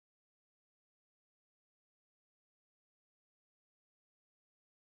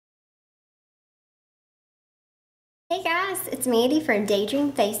Hey guys, it's Mandy from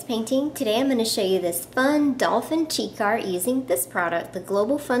Daydream Face Painting. Today I'm going to show you this fun dolphin cheek art using this product, the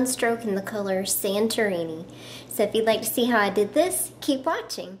Global Fun Stroke in the color Santorini. So if you'd like to see how I did this, keep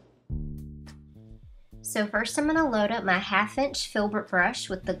watching. So first I'm going to load up my 1/2-inch filbert brush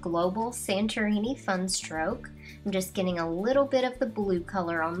with the Global Santorini Fun Stroke. I'm just getting a little bit of the blue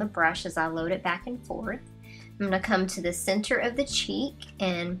color on the brush as I load it back and forth. I'm going to come to the center of the cheek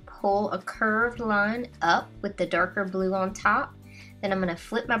and pull a curved line up with the darker blue on top. Then I'm going to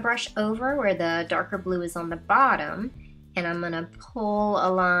flip my brush over where the darker blue is on the bottom, and I'm going to pull a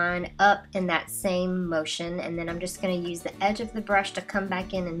line up in that same motion, and then I'm just going to use the edge of the brush to come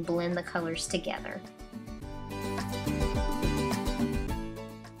back in and blend the colors together.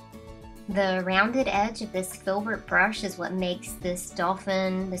 The rounded edge of this filbert brush is what makes this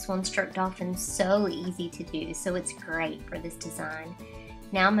one-stroke dolphin so easy to do, so it's great for this design.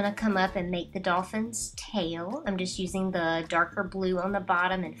 Now I'm going to come up and make the dolphin's tail. I'm just using the darker blue on the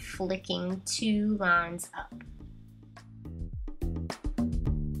bottom and flicking 2 lines up.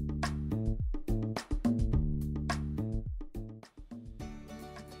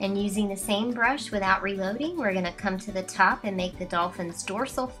 And using the same brush without reloading, we're going to come to the top and make the dolphin's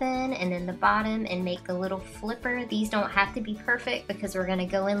dorsal fin, and then the bottom and make the little flipper. These don't have to be perfect because we're going to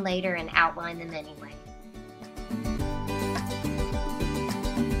go in later and outline them anyway.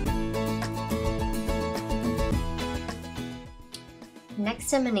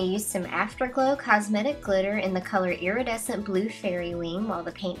 Next I'm going to use some Afterglow Cosmetic Glitter in the color Iridescent Blue Fairy Wing while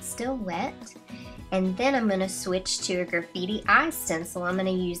the paint's still wet. And then I'm going to switch to a graffiti eye stencil. I'm going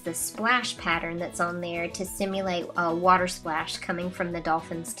to use the splash pattern that's on there to simulate a water splash coming from the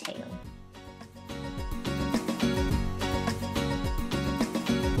dolphin's tail.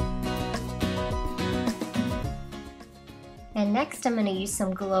 And next I'm going to use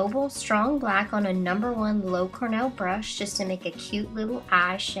some Global Strong Black on a No. 1 Low Cornell brush just to make a cute little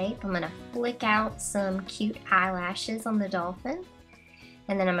eye shape. I'm going to flick out some cute eyelashes on the dolphin.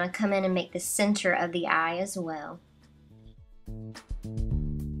 And then I'm going to come in and make the center of the eye as well.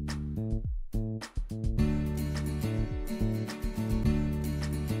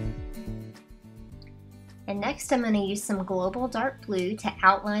 And next I'm going to use some Global Dark Blue to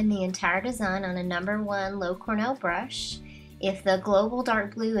outline the entire design on a No. 1 Low Cornell brush. If the Global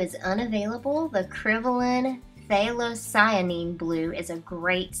Dark Blue is unavailable, the Crinoline Phthalocyanine Blue is a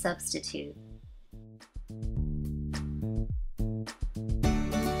great substitute.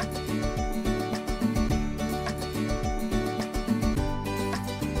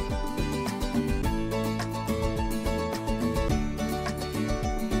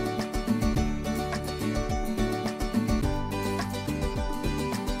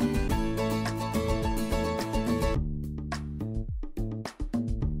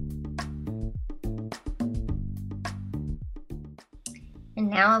 And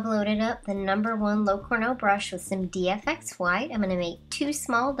now I've loaded up the No. 1 Low Cornell brush with some DFX white. I'm going to make 2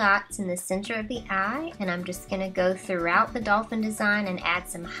 small dots in the center of the eye, and I'm just going to go throughout the dolphin design and add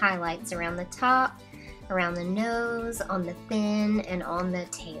some highlights around the top, around the nose, on the fin, and on the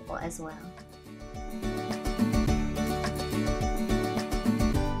tail as well.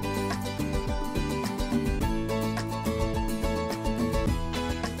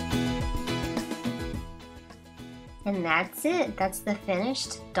 And that's it. That's the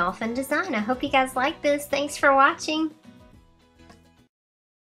finished dolphin design. I hope you guys like this. Thanks for watching.